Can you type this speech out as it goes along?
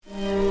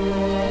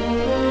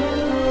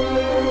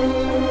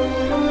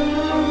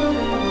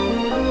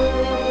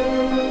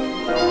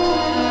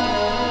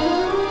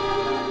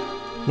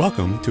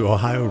Welcome to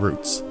Ohio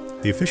Roots,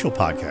 the official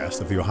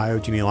podcast of the Ohio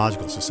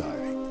Genealogical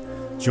Society.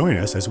 Join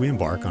us as we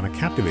embark on a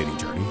captivating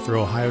journey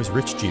through Ohio's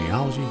rich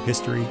genealogy,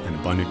 history, and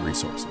abundant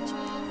resources.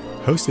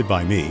 Hosted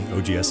by me,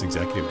 OGS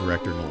Executive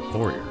Director Noel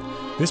Poirier,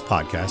 this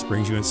podcast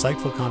brings you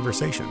insightful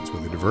conversations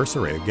with a diverse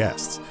array of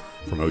guests,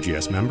 from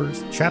OGS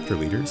members, chapter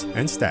leaders,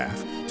 and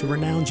staff to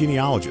renowned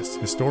genealogists,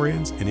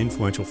 historians, and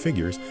influential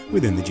figures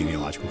within the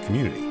genealogical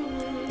community.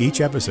 Each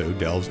episode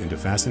delves into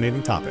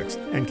fascinating topics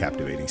and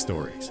captivating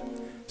stories.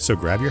 So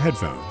grab your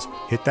headphones,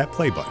 hit that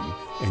play button,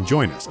 and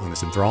join us on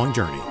this enthralling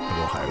journey of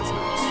Ohio's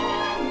roots.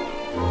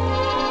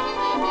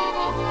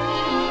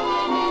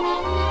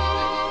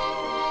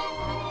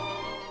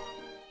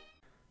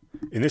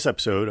 In this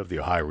episode of the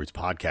Ohio Roots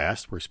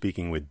podcast, we're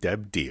speaking with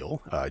Deb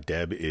Deal.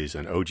 Deb is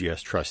an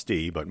OGS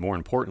trustee, but more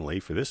importantly,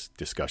 for this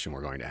discussion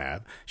we're going to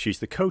have, she's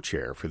the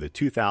co-chair for the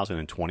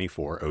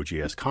 2024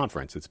 OGS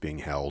Conference that's being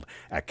held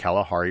at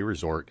Kalahari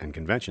Resort and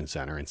Convention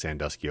Center in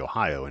Sandusky,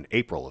 Ohio in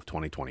April of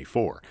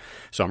 2024.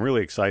 So I'm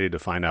really excited to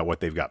find out what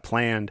they've got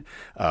planned,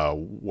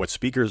 what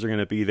speakers are going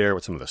to be there,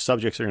 what some of the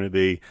subjects are going to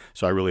be.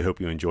 So I really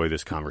hope you enjoy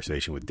this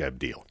conversation with Deb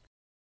Deal.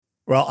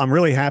 Well, I'm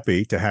really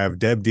happy to have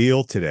Deb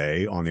Deal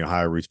today on the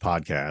Ohio Roots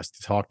podcast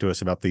to talk to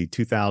us about the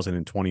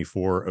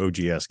 2024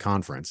 OGS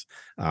Conference,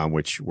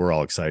 which we're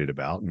all excited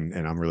about,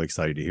 and I'm really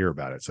excited to hear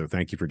about it. So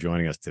thank you for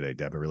joining us today,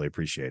 Deb. I really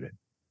appreciate it.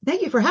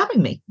 Thank you for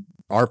having me.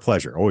 Our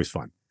pleasure. Always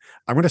fun.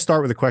 I'm going to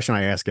start with a question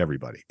I ask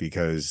everybody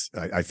because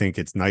I think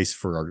it's nice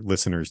for our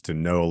listeners to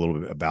know a little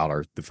bit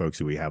about the folks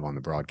who we have on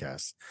the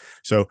broadcast.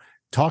 So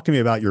talk to me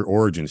about your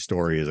origin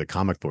story as a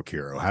comic book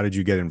hero. How did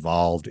you get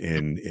involved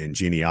in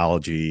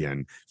genealogy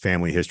and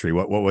family history?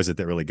 What was it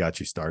that really got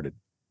you started?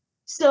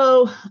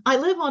 So I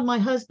live on my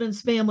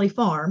husband's family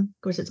farm.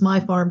 Of course, it's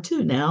my farm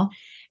too now.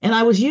 And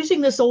I was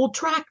using this old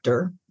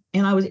tractor,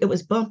 and it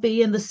was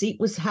bumpy, and the seat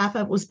was half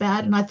of it was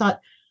bad. And I thought,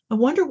 I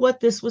wonder what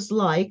this was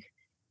like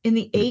in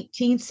the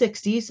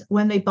 1860s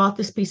when they bought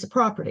this piece of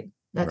property.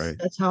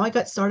 That's how I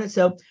got started.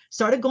 So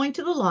started going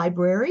to the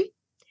library,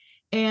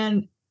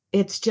 and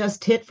it's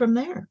just hit from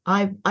there.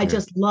 I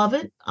just love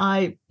it.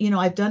 I've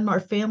done our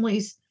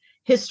family's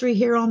history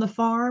here on the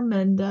farm,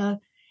 and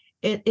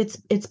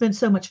it's been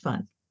so much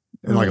fun.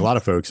 And like a lot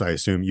of folks, I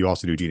assume you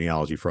also do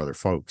genealogy for other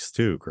folks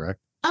too, correct?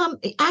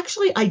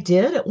 Actually, I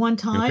did at one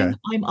time. Okay.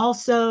 I'm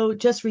also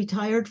just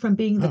retired from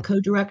being the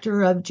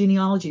co-director of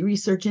Genealogy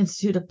Research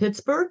Institute of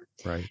Pittsburgh.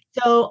 Right.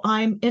 So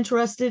I'm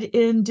interested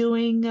in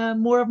doing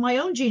more of my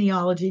own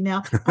genealogy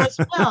now as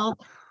well.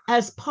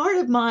 As part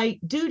of my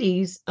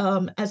duties,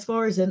 as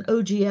far as an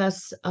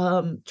OGS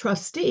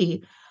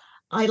trustee,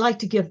 I like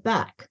to give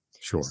back.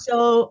 Sure.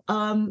 So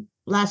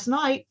last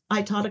night,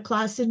 I taught a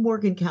class in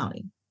Morgan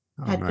County.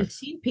 Had nice.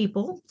 15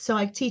 people. So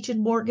I teach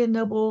in Morgan,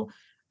 Noble,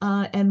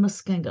 and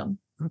Muskingum.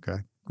 Okay.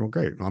 Well,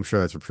 great. Well, I'm sure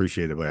that's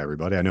appreciated by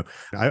everybody. I know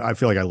I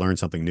feel like I learn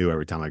something new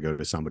every time I go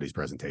to somebody's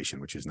presentation,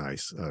 which is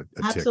nice.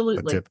 Absolutely.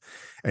 A tip.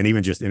 And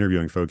even just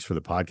interviewing folks for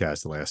the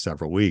podcast the last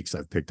several weeks,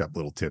 I've picked up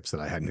little tips that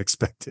I hadn't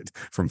expected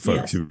from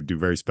folks who do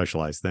very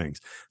specialized things.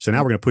 So now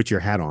we're going to put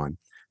your hat on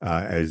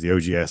as the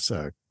OGS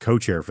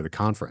co-chair for the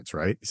conference,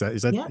 right?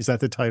 Is that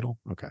the title?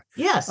 Okay.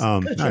 Yes.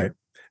 Co-chair.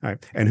 All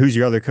right. And who's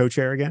your other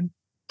co-chair again?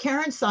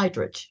 Karen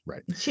Seidrich.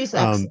 Right. She's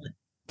excellent.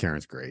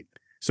 Karen's great.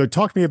 So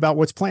talk to me about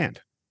what's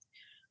planned.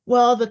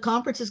 Well, the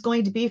conference is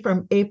going to be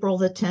from April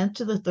the 10th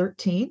to the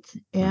 13th,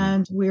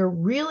 and we're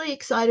really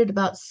excited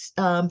about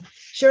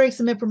sharing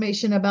some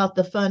information about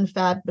the Fun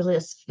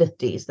Fabulous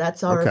 50s.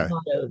 That's our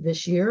motto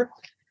this year.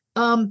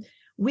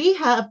 We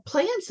have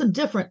planned some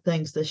different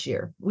things this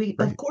year. We,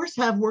 of course,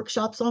 have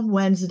workshops on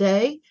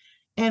Wednesday,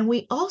 and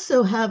we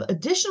also have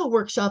additional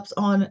workshops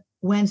on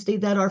Wednesday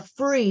that are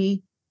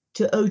free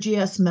to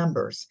OGS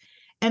members.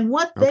 And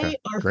what they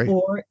are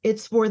for,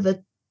 it's for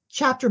the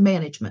chapter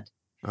management.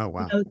 Oh,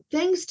 wow.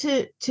 Things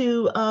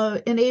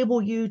to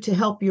enable you to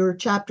help your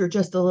chapter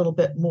just a little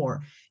bit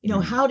more.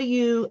 How do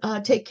you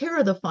take care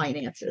of the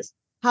finances?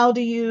 How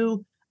do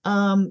you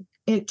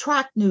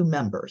attract new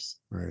members?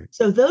 Right.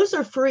 So those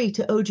are free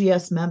to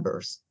OGS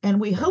members, and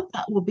we hope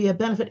that will be a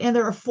benefit. And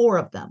there are 4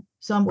 of them.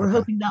 So we're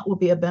hoping that will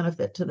be a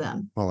benefit to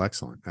them. Well,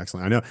 excellent.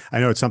 Excellent. I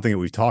know it's something that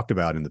we've talked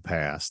about in the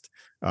past,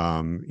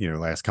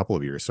 last couple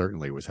of years,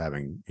 certainly, was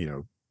having,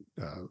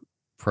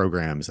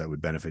 programs that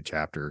would benefit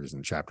chapters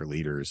and chapter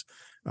leaders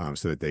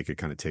so that they could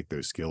kind of take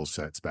those skill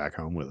sets back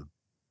home with them.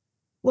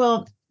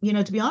 Well,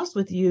 to be honest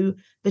with you,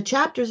 the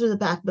chapters are the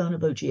backbone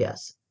of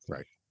OGS.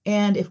 Right.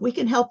 And if we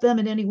can help them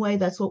in any way,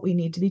 that's what we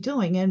need to be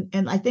doing.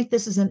 And I think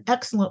this is an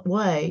excellent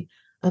way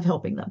of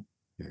helping them.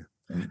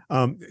 Yeah.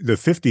 The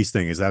 50s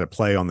thing, is that a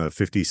play on the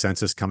 50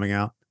 census coming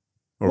out?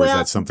 Or is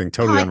that something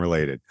totally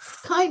unrelated?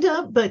 Kind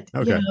of, but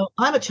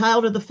I'm a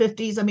child of the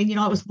 50s. I mean,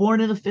 I was born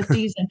in the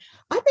 50s, and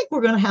I think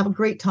we're going to have a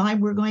great time.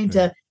 We're going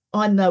to,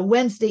 on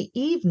Wednesday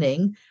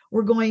evening,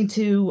 we're going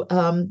to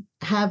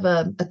have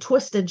a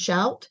twist and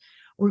shout.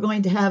 We're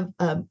going to have,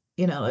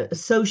 a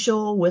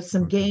social with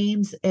some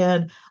games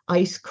and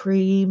ice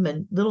cream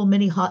and little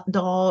mini hot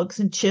dogs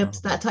and chips,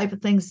 that type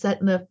of thing set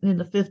in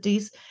the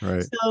 50s.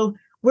 Right. So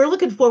we're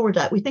looking forward to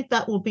that. We think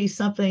that will be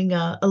something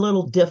a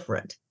little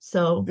different.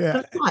 So Yeah.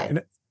 come try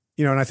it.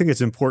 And I think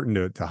it's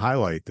important to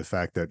highlight the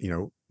fact that,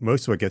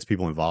 most of what gets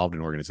people involved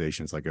in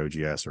organizations like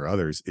OGS or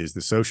others is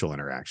the social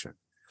interaction,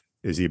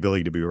 is the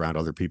ability to be around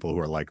other people who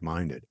are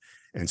like-minded.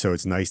 And so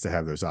it's nice to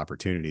have those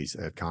opportunities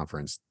at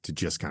conference to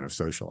just kind of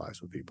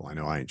socialize with people. I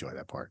know I enjoy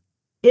that part.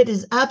 It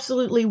is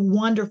absolutely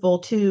wonderful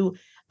to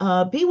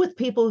be with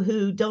people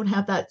who don't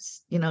have that,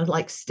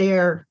 like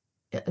stare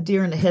a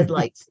deer in the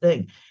headlights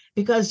thing,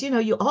 because,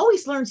 you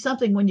always learn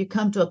something when you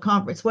come to a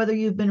conference, whether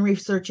you've been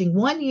researching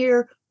 1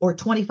 year or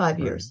 25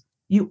 years,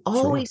 Right. you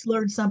always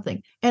learn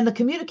something. And the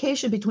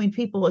communication between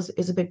people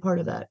is a big part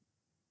of that.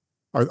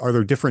 Are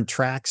there different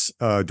tracks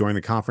during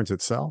the conference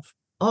itself?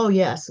 Oh,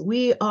 yes.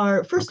 We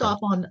are, first off,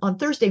 on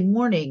Thursday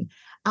morning,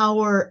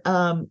 our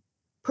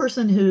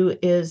person who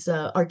is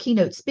our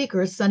keynote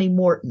speaker is Sunny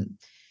Morton.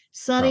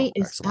 Sunny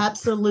is excellent.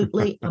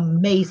 Absolutely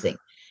amazing.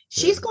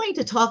 She's going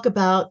to talk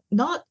about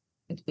not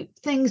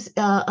things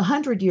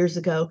 100 years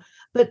ago,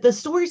 but the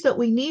stories that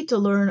we need to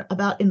learn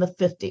about in the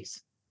 50s,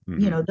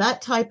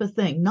 that type of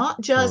thing, not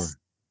just,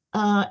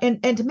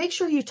 and to make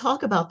sure you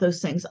talk about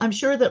those things. I'm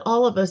sure that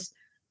all of us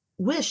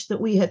wish that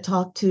we had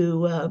talked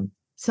to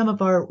some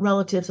of our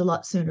relatives a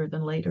lot sooner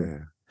than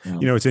later.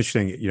 Yeah. It's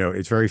interesting.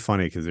 It's very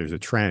funny because there's a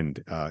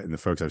trend in the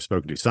folks I've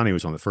spoken to. Sunny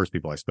was one of the first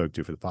people I spoke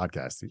to for the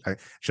podcast.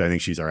 Actually, I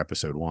think she's our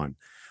episode 1.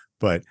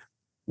 But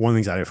one of the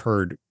things I've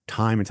heard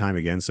time and time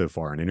again so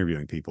far in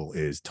interviewing people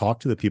is talk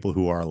to the people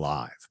who are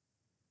alive.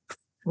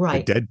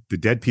 Right. The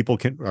dead people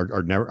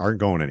aren't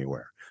going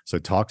anywhere. So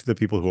talk to the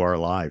people who are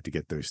alive to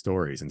get those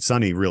stories. And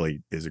Sunny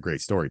really is a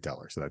great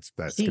storyteller. So that's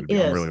going to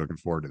be. I'm really looking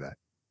forward to that.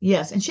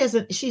 Yes, and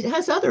she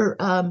has other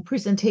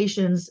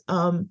presentations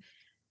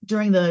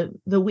during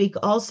the week.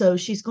 Also,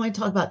 she's going to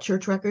talk about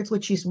church records,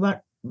 which she's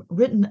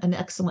written an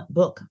excellent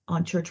book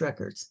on church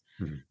records.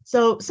 Mm-hmm.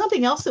 So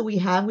something else that we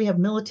have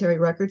military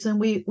records, and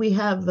we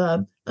have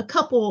a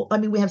couple. I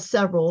mean, we have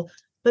several,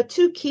 but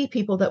 2 key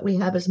people that we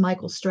have is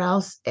Michael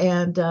Strauss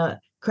and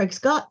Craig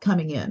Scott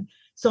coming in.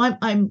 So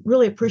I'm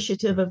really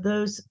appreciative of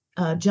those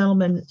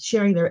gentlemen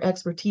sharing their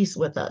expertise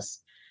with us.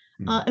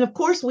 Mm-hmm. And of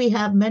course, we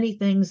have many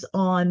things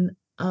on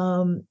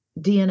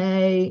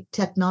DNA,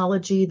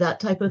 technology, that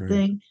type of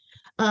thing.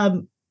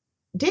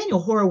 Daniel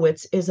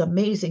Horowitz is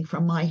amazing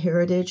from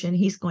MyHeritage, and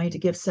he's going to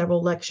give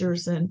several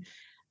lectures and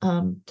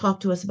talk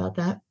to us about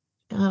that.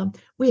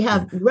 We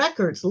have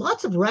records,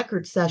 lots of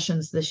record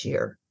sessions this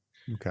year.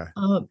 Okay.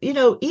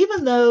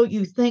 Even though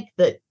you think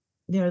that,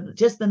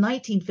 just the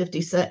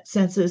 1950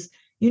 census,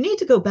 you need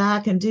to go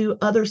back and do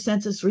other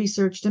census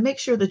research to make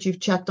sure that you've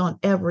checked on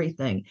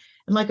everything.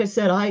 And like I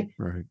said, I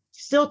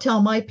still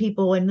tell my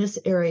people in this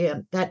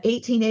area that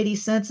 1880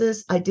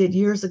 census I did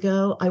years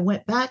ago, I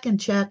went back and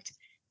checked,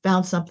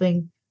 found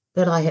something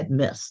that I had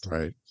missed.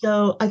 Right.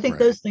 So I think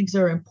those things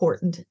are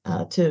important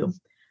too.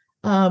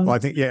 Well, I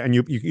think, and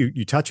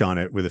you touch on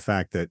it with the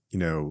fact that,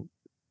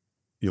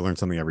 you learn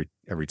something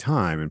every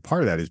time. And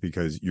part of that is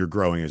because you're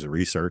growing as a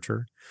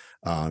researcher.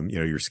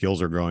 Your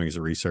skills are growing as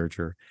a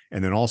researcher.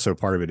 And then also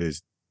part of it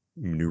is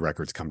new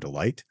records come to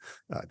light,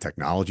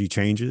 technology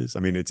changes. I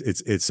mean,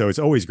 it's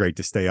always great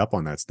to stay up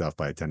on that stuff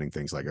by attending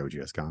things like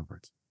OGS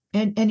Conference.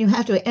 And you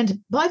have to, and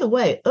by the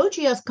way,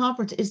 OGS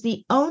Conference is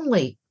the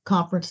only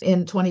conference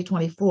in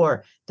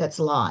 2024 that's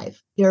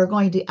live. There are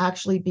going to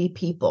actually be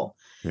people.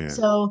 Yeah.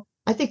 So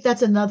I think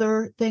that's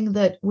another thing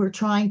that we're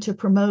trying to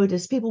promote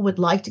is people would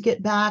like to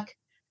get back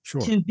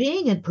to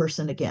being in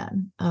person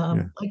again,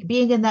 like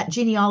being in that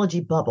genealogy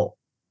bubble.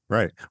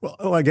 Right.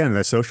 Well, again,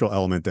 that social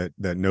element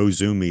that no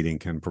Zoom meeting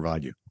can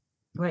provide you.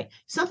 Right.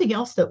 Something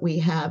else that we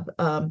have,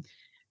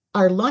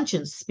 our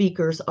luncheon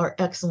speakers are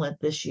excellent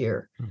this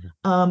year.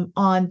 Mm-hmm.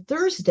 On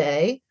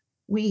Thursday,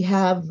 we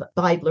have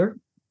Beidler,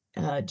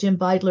 Jim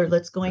Beidler,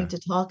 that's going to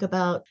talk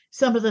about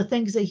some of the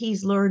things that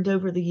he's learned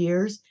over the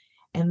years.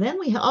 And then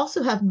we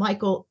also have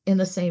Michael in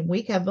the same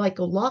week, have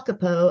Michael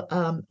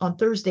Lakapo on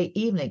Thursday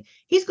evening.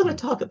 He's going to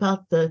talk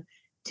about the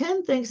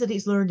 10 things that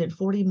he's learned in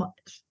 40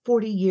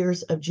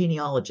 years of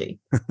genealogy.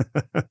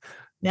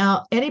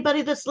 Now,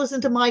 anybody that's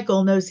listened to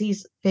Michael knows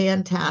he's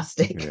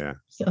fantastic. Yeah.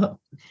 So,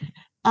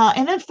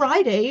 and then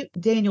Friday,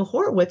 Daniel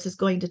Horowitz is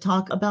going to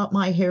talk about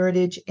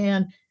MyHeritage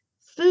and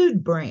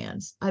food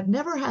brands. I've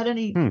never had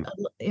any,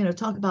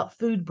 talk about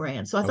food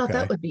brands. So I thought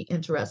that would be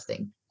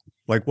interesting.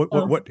 Like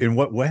what in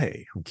what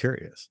way? I'm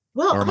curious.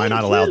 Well, or am I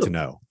not allowed to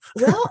know?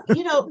 Well,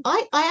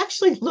 I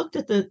actually looked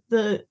at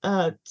the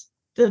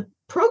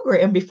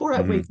program before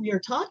we are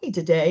talking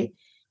today,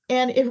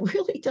 and it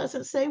really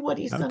doesn't say what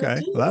he's going to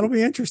do. Well, that'll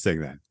be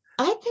interesting then.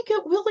 I think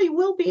it really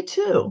will be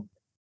too.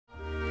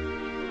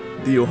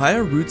 The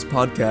Ohio Roots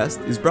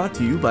podcast is brought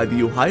to you by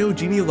the Ohio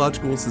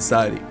Genealogical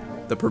Society,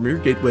 the premier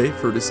gateway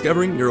for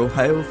discovering your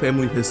Ohio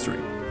family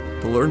history.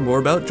 To learn more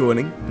about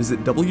joining,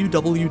 visit www.ogs.org.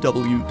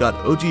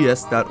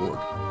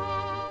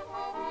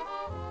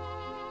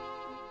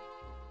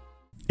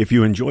 If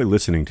you enjoy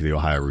listening to the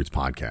Ohio Roots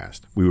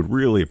podcast, we would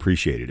really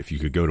appreciate it if you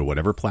could go to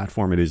whatever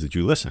platform it is that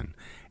you listen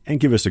and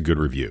give us a good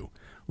review.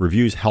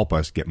 Reviews help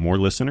us get more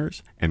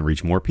listeners and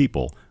reach more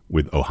people,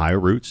 with Ohio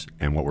Roots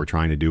and what we're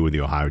trying to do with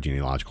the Ohio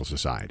Genealogical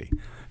Society.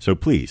 So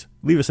please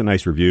leave us a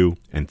nice review,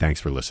 and thanks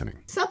for listening.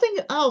 Something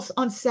else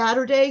on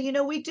Saturday,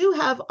 we do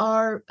have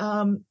our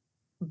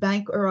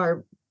bank or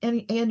our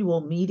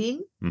annual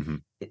meeting. Mm-hmm.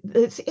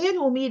 This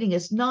annual meeting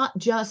is not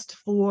just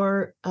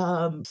for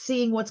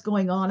seeing what's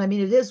going on. I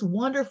mean, it is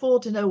wonderful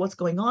to know what's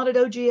going on at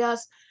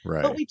OGS,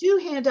 Right. but we do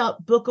hand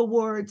out book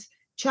awards,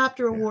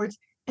 chapter awards.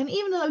 And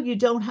even though you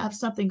don't have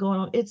something going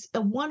on, it's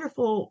a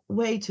wonderful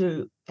way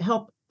to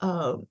help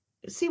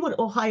see what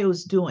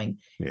Ohio's doing.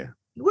 Yeah.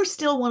 We're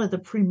still one of the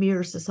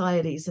premier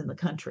societies in the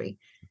country.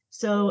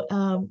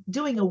 So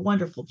doing a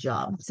wonderful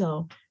job.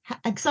 So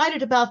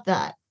excited about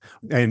that.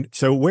 And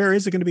so where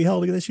is it going to be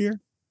held this year?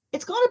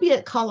 It's going to be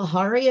at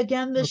Kalahari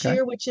again this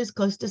year, which is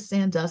close to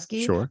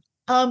Sandusky. Sure.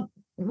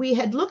 We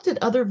had looked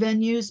at other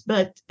venues,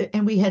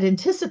 and we had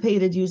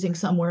anticipated using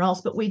somewhere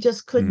else, but we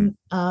just couldn't.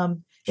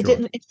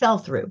 It fell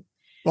through.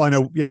 Well, I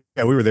know. Yeah,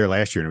 we were there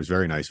last year, and it was a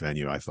very nice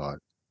venue, I thought.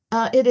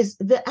 It is.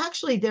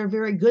 Actually, they're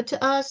very good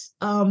to us.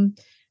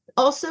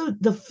 Also,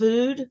 the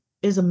food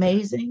is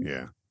amazing.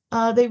 Yeah.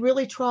 They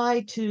really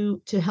try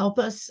to help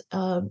us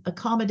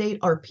accommodate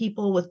our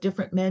people with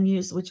different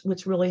menus,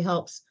 which really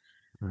helps.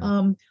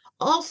 Right.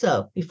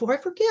 Also, before I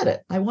forget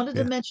it, I wanted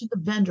to mention the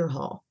vendor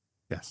hall.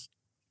 Yes.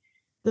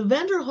 The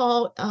vendor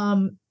hall,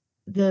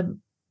 the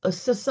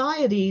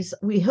societies,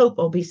 we hope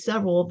will be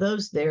several of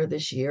those there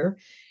this year,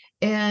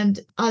 and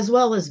as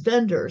well as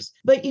vendors.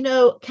 But,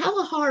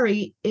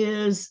 Kalahari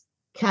is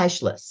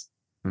cashless,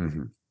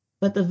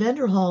 but the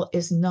vendor hall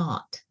is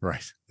not.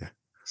 Right. Yeah.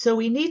 So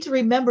we need to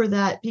remember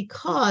that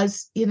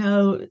because,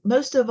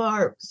 most of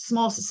our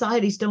small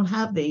societies don't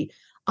have the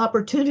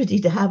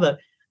opportunity to have a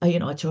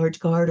charge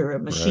card or a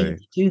machine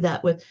to do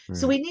that with. Right.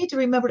 So we need to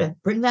remember to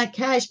bring that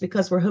cash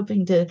because we're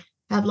hoping to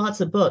have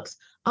lots of books.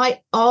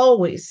 I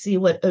always see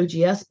what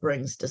OGS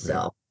brings to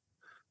sell.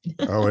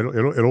 Oh,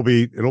 it'll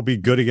be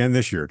good again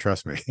this year.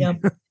 Trust me. Yeah.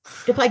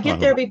 If I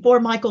get there before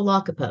Michael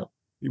Locapo.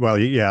 Well,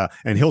 yeah,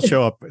 and he'll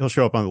show up. He'll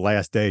show up on the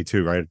last day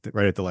too, right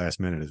at the last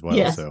minute as well.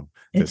 Yes. So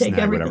and take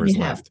everything you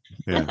have.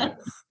 Yeah.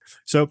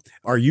 So,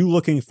 are you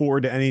looking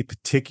forward to any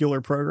particular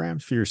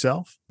programs for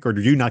yourself, or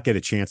did you not get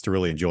a chance to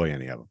really enjoy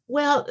any of them?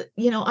 Well,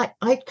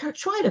 I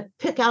try to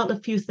pick out a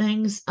few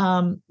things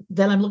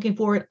that I'm looking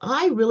forward.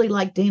 I really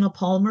like Dana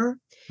Palmer,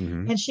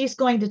 and she's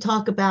going to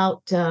talk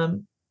about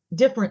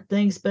different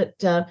things. But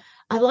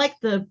I like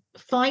the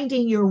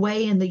Finding Your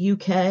Way in the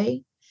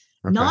UK.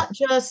 Okay.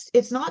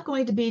 It's not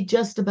going to be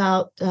just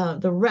about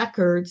the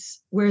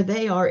records where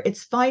they are.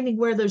 It's finding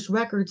where those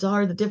records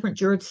are, the different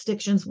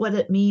jurisdictions, what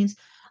it means.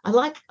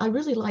 I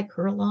really like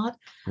her a lot.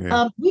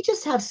 Yeah. We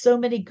just have so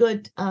many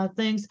good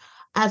things.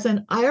 As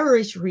an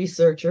Irish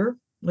researcher,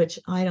 which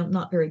I am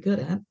not very good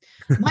at,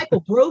 Michael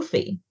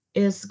Brophy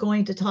is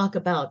going to talk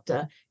about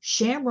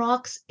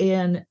shamrocks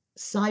in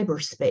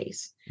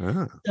cyberspace.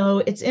 Uh-huh. So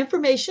it's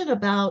information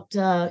about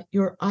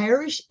your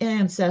Irish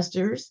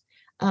ancestors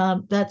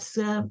that's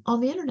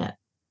on the internet.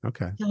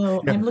 Okay.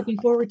 So yeah. I'm looking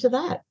forward to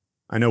that.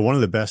 I know one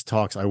of the best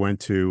talks I went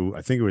to,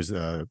 I think it was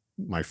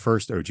my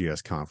first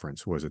OGS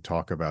conference, was a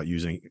talk about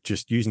using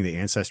the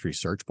Ancestry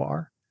search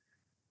bar.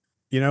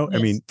 Yes. I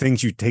mean,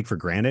 things you take for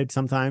granted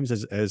sometimes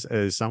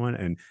as someone,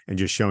 and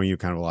just showing you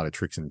kind of a lot of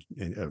tricks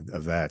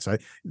of that. So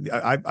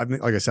I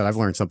like I said, I've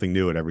learned something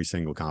new at every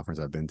single conference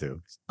I've been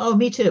to. Oh,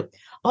 me too.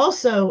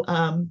 Also,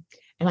 and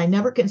I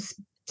never can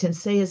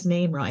say his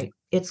name right.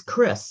 It's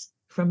Chris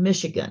from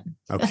Michigan.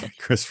 Okay,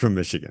 Chris from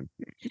Michigan.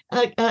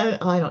 I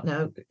don't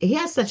know. He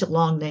has such a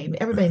long name.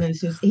 Everybody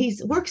knows he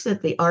works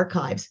at the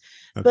archives.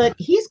 Okay. But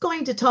he's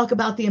going to talk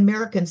about the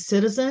American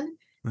citizen,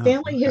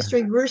 family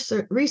history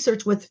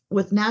research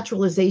with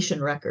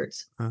naturalization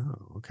records. Oh,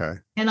 okay.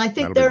 And I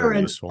think they're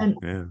an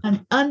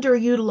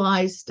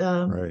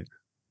underutilized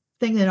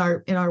thing in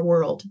our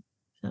world.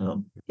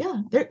 So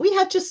yeah, we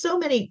have just so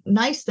many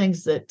nice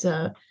things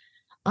that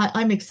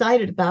I'm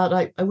excited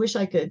about. I wish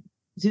I could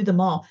do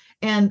them all.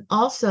 And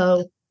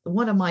also,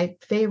 one of my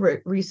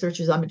favorite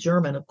researchers, I'm a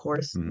German, of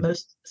course,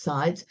 most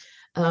sides.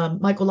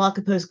 Michael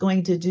Locapo is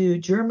going to do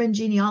German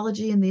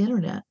genealogy and the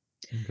internet.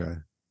 Okay.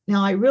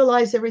 Now, I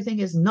realize everything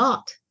is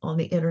not on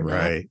the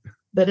internet,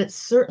 but it's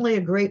certainly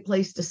a great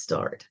place to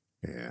start.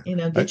 Yeah.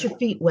 Get your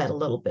feet wet a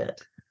little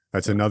bit.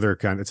 It's another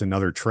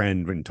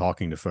trend when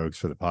talking to folks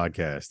for the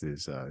podcast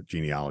is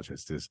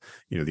genealogists is,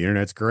 the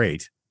internet's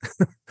great,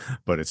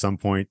 but at some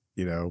point,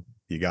 you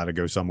got to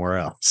go somewhere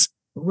else.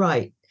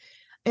 Right.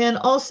 And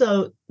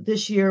also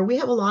this year we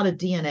have a lot of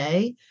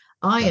DNA.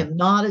 I am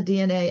not a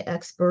DNA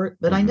expert,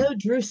 but I know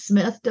Drew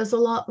Smith does a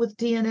lot with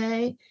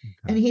DNA,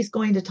 and he's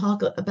going to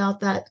talk about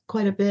that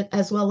quite a bit,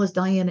 as well as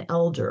Diane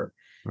Elder.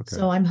 Okay.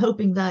 So I'm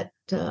hoping that.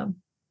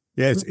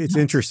 It's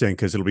interesting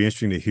because it'll be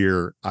interesting to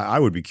hear. I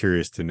would be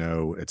curious to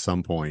know at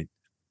some point,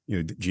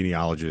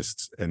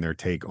 genealogists and their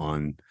take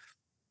on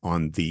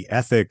the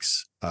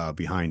ethics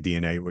behind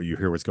DNA. Where you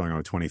hear what's going on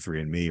with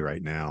 23andMe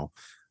right now,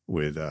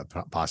 with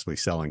possibly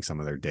selling some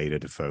of their data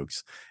to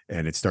folks,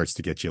 and it starts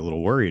to get you a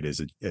little worried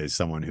as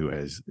someone who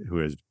has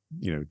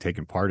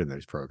taken part in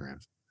those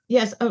programs.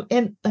 Yes. Oh,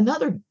 and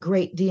another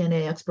great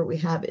DNA expert we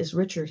have is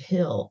Richard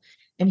Hill,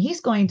 and he's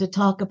going to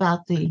talk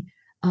about the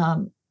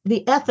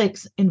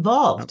ethics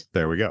involved. Oh,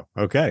 there we go.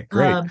 Okay,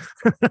 great.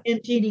 In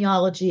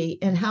genealogy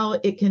and how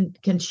it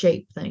can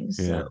shape things.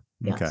 Yeah. So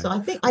yeah. Okay. So I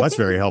think that's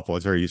very helpful.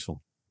 It's very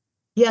useful.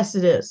 Yes,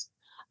 it is.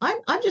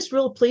 I'm just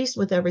real pleased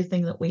with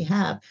everything that we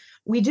have.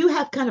 We do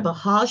have kind of a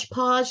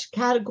hodgepodge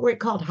category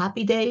called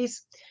Happy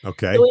Days.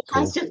 Okay. So it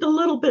cool. has just a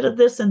little bit of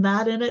this and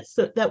that in it,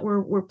 so that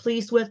we're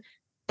pleased with.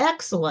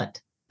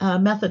 Excellent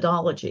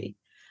methodology.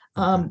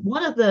 Okay.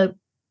 One of the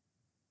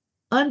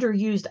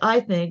underused,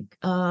 I think,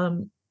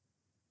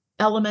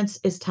 elements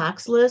is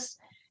tax lists,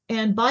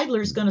 and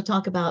Beidler's going to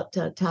talk about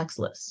tax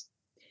lists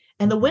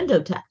and the window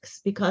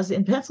tax, because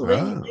in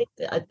Pennsylvania,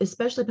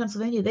 especially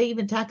Pennsylvania, they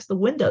even tax the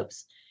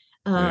windows.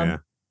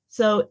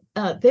 So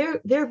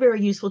they're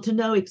very useful to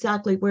know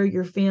exactly where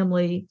your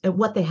family and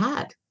what they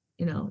had.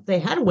 They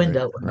had a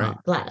window or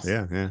not, glass.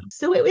 Yeah.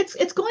 So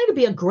it's going to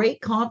be a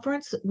great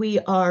conference. We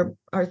are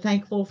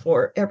thankful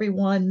for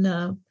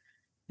everyone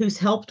who's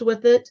helped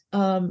with it.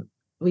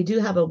 We do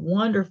have a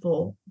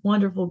wonderful,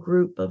 wonderful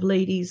group of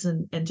ladies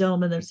and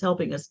gentlemen that's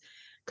helping us.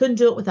 Couldn't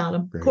do it without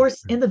them. Great. Of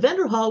course, in the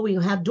vendor hall, we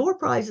have door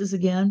prizes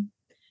again.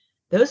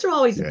 Those are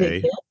always a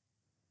big hit.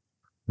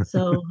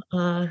 So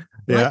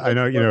yeah, I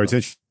know. It's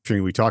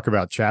interesting. We talk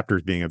about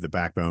chapters being of the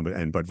backbone,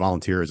 but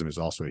volunteerism is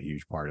also a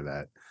huge part of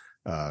that.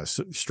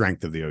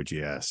 Strength of the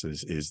OGS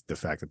is the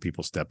fact that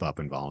people step up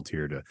and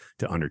volunteer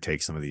to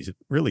undertake some of these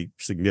really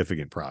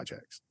significant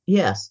projects.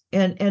 Yes,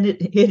 and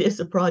it is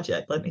a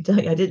project. Let me tell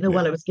you, I didn't know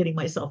what I was getting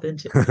myself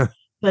into,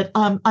 but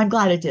I'm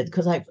glad I did,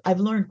 because I've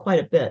learned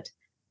quite a bit.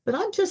 But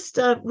I'm just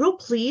real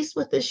pleased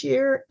with this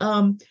year.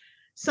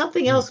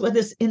 Something else with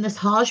this in this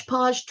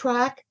hodgepodge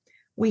track,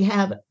 we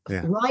have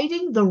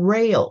riding the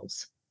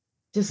rails,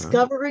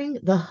 discovering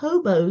the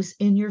hobos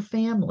in your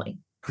family.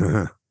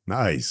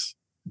 Nice.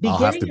 I'll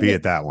have to be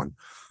at that one.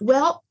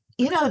 Well,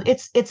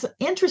 it's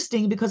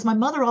interesting because my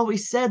mother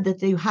always said that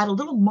they had a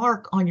little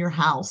mark on your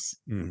house,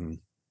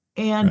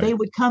 and they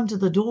would come to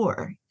the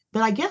door.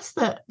 But I guess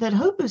that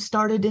hobos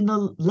started in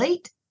the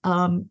late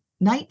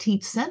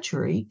 19th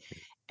century,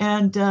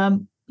 and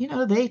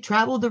they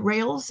traveled the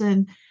rails,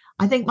 and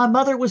I think my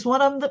mother was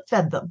one of them that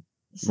fed them.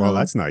 So, well,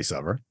 that's nice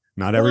of her.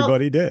 Not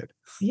everybody did.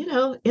 In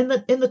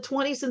the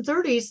 20s and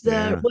 30s,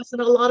 there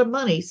wasn't a lot of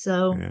money,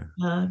 so.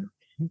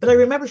 But I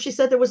remember she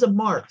said there was a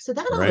mark. So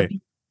that ought to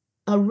be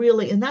a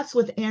really, and that's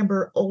with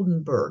Amber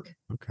Oldenburg.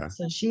 Okay.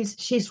 So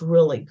she's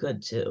really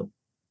good too.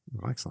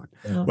 Oh, excellent.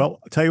 Well,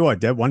 I'll tell you what,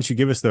 Deb, why don't you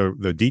give us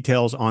the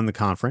details on the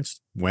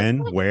conference, when,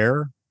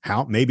 where,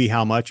 how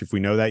much, if we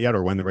know that yet,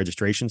 or when the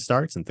registration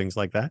starts and things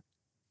like that?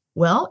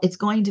 Well, it's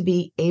going to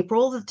be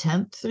April the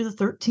 10th through the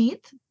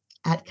 13th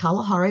at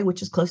Kalahari,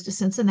 which is close to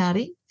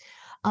Cincinnati.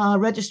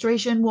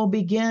 Registration will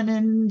begin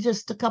in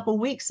just a couple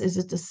weeks. Is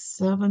it the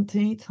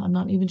 17th? I'm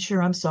not even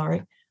sure. I'm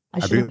sorry. I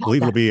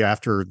believe it'll be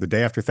the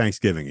day after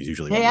Thanksgiving is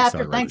usually day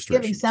after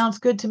Thanksgiving. Sounds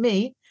good to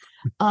me.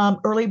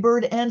 Early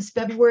bird ends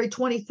February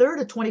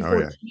 23rd of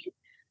 2014.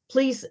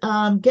 Please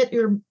get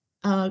your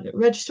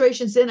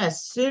registrations in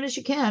as soon as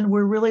you can.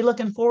 We're really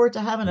looking forward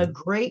to having a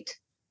great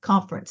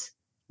conference.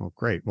 Well,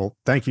 great. Well,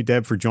 thank you,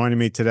 Deb, for joining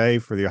me today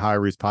for the Ohio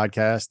Roots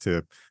podcast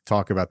to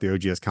talk about the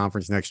OGS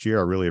conference next year.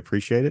 I really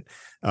appreciate it.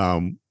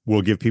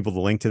 We'll give people the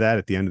link to that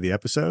at the end of the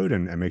episode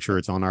and make sure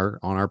it's on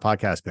our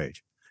podcast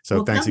page.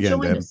 So thanks again,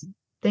 Deb.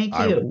 Thank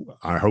you.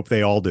 I hope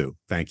they all do.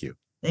 Thank you.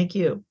 Thank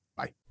you.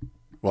 Bye.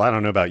 Well, I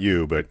don't know about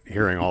you, but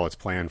hearing all that's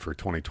planned for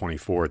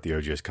 2024 at the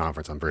OGS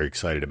conference, I'm very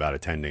excited about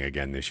attending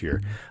again this year.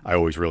 I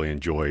always really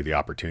enjoy the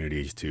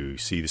opportunities to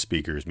see the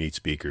speakers, meet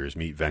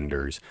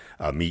vendors,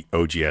 meet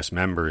OGS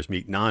members,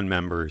 meet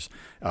non-members.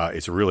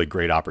 It's a really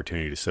great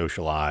opportunity to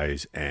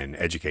socialize and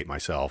educate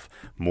myself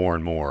more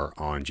and more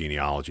on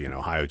genealogy and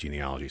Ohio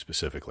genealogy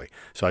specifically.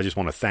 So I just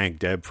want to thank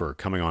Deb for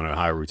coming on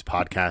Ohio Roots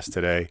podcast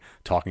today,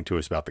 talking to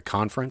us about the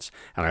conference,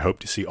 and I hope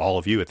to see all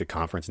of you at the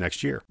conference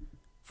next year.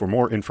 For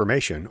more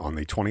information on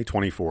the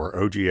 2024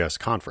 OGS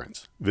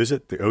Conference,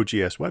 visit the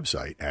OGS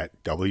website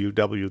at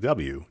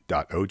www.ogs.org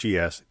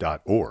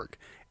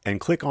and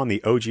click on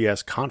the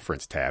OGS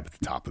Conference tab at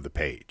the top of the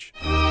page.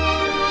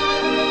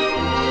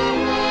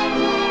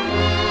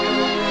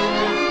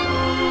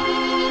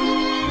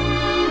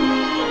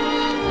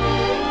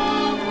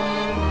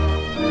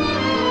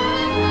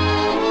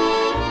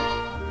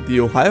 The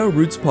Ohio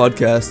Roots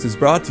Podcast is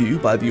brought to you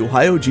by the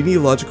Ohio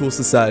Genealogical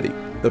Society,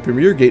 the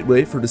premier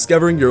gateway for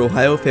discovering your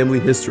Ohio family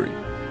history.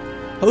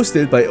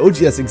 Hosted by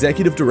OGS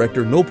Executive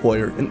Director Noel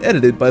Poirier and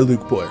edited by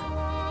Luke Poirier.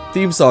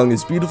 Theme song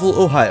is Beautiful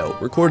Ohio,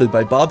 recorded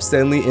by Bob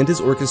Stanley and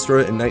his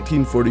orchestra in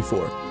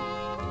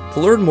 1944. To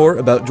learn more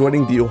about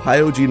joining the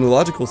Ohio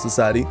Genealogical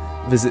Society,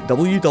 visit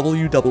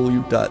www.ogs.org.